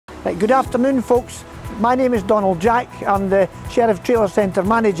Right, good afternoon folks, my name is Donald Jack, I'm the Sheriff Trailer Centre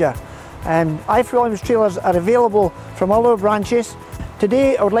Manager. Ifor Williams trailers are available from all our branches.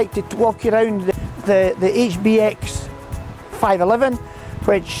 Today I would like to walk you around the HBX-511,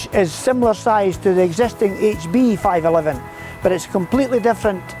 which is similar size to the existing HB-511, but it's completely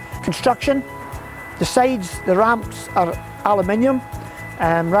different construction. The sides, the ramps are aluminium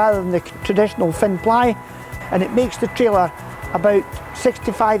rather than the traditional thin ply, and it makes the trailer about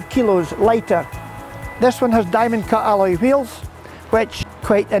 65 kilos lighter. This one has diamond cut alloy wheels, which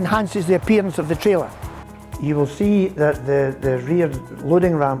quite enhances the appearance of the trailer. You will see that the rear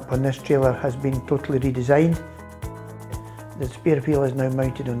loading ramp on this trailer has been totally redesigned. The spare wheel is now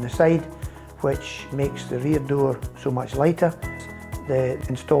mounted on the side, which makes the rear door so much lighter. They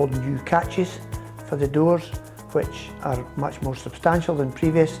installed new catches for the doors, which are much more substantial than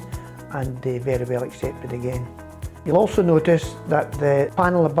previous, and they're very well accepted again. You'll also notice that the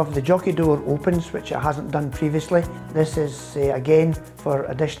panel above the jockey door opens, which it hasn't done previously. This is again for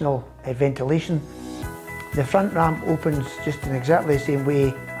additional ventilation. The front ramp opens just in exactly the same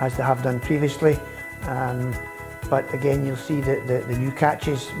way as they have done previously, but again you'll see that the new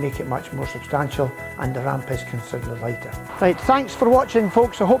catches make it much more substantial, and the ramp is considerably lighter. Right, thanks for watching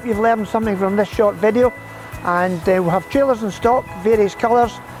folks. I hope you've learned something from this short video, and we'll have trailers in stock, various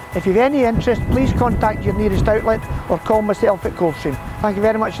colours. If you have any interest, please contact your nearest outlet or call myself at Coldstream. Thank you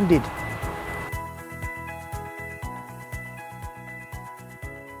very much indeed.